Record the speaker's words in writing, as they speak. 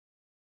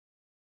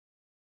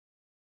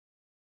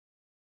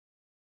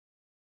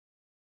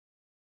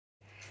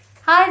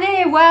Hi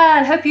there.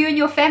 Well, hope you and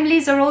your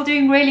families are all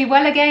doing really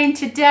well again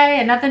today.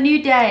 Another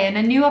new day and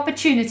a new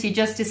opportunity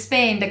just to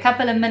spend a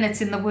couple of minutes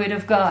in the Word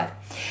of God.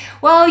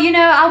 Well,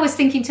 I was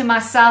thinking to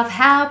myself,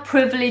 how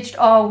privileged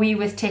are we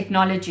with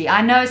technology?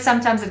 I know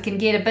sometimes it can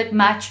get a bit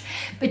much,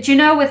 but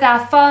with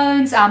our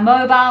phones, our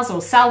mobiles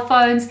or cell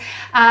phones,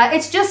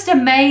 it's just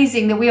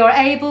amazing that we are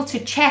able to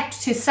chat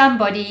to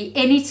somebody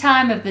any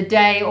time of the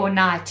day or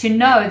night, to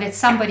know that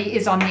somebody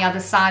is on the other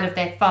side of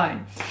that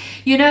phone.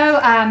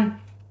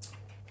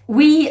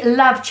 We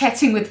love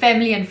chatting with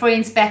family and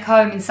friends back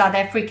home in South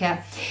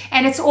Africa.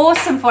 And it's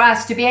awesome for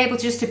us to be able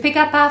just to pick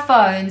up our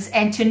phones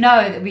and to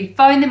know that we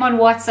phone them on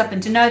WhatsApp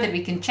and to know that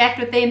we can chat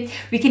with them.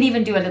 We can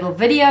even do a little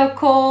video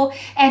call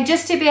and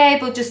just to be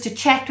able just to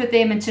chat with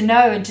them and to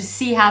know and to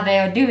see how they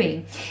are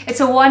doing.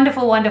 It's a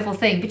wonderful, wonderful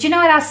thing. But you know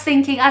what I was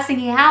thinking? I was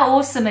thinking how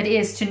awesome it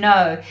is to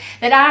know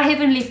that our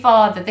Heavenly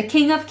Father, the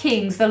King of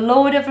Kings, the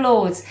Lord of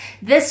Lords,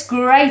 this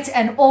great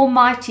and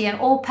almighty and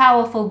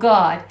all-powerful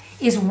God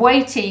is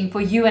waiting for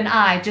you and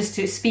I just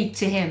to speak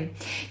to Him.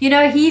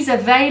 He's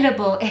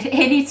available at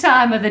any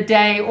time of the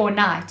day or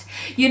night.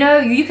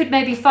 You could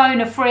maybe phone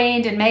a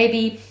friend and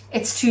maybe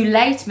it's too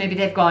late. Maybe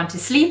they've gone to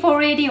sleep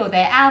already or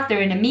they're out,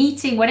 they're in a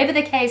meeting, whatever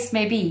the case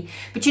may be.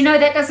 But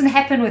that doesn't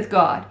happen with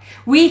God.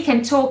 We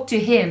can talk to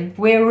Him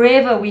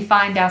wherever we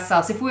find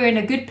ourselves. If we're in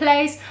a good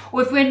place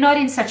or if we're not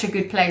in such a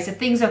good place, if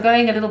things are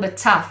going a little bit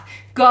tough,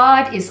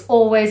 God is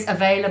always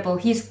available.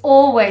 He's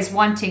always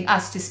wanting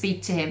us to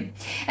speak to Him.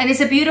 And there's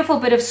a beautiful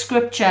bit of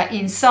scripture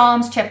in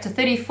Psalms chapter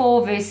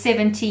 34, verse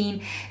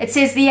 17. It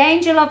says, "The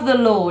angel of the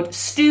Lord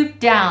stooped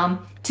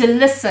down to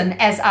listen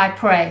as I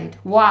prayed."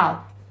 Wow.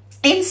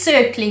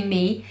 Encircling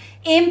me,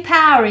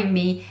 empowering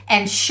me,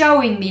 and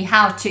showing me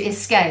how to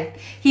escape.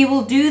 He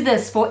will do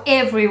this for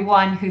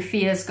everyone who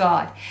fears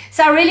God.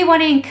 So I really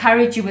want to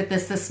encourage you with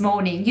this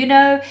morning.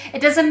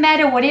 It doesn't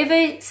matter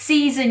whatever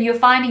season you're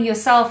finding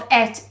yourself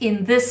at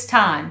in this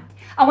time.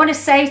 I want to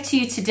say to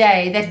you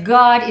today that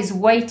God is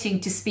waiting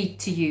to speak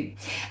to you.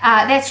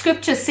 That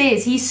scripture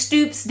says He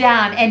stoops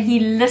down and He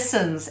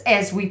listens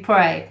as we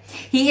pray.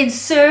 He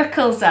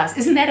encircles us.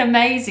 Isn't that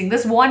amazing?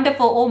 This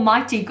wonderful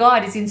almighty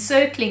God is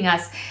encircling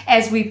us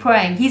as we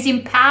pray. He's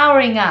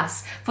empowering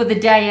us for the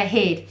day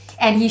ahead.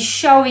 And He's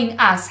showing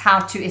us how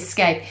to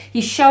escape.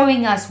 He's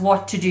showing us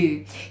what to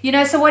do.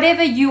 So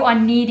whatever you are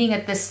needing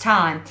at this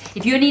time,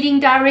 if you're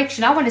needing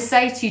direction, I want to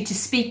say to you to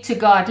speak to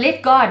God.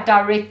 Let God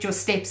direct your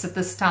steps at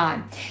this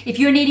time. If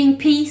you're needing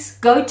peace,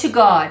 go to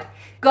God.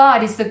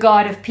 God is the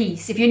God of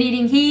peace. If you're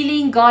needing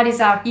healing, God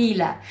is our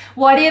healer.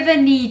 Whatever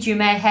need you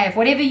may have,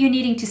 whatever you're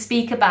needing to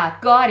speak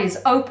about, God is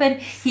open.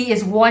 He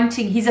is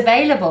wanting, He's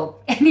available,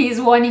 and He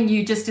is wanting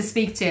you just to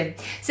speak to Him.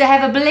 So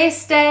have a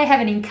blessed day, have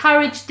an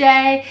encouraged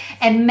day,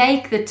 and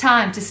make the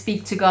time to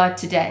speak to God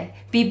today.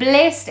 Be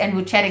blessed, and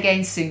we'll chat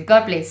again soon.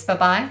 God bless.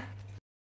 Bye-bye.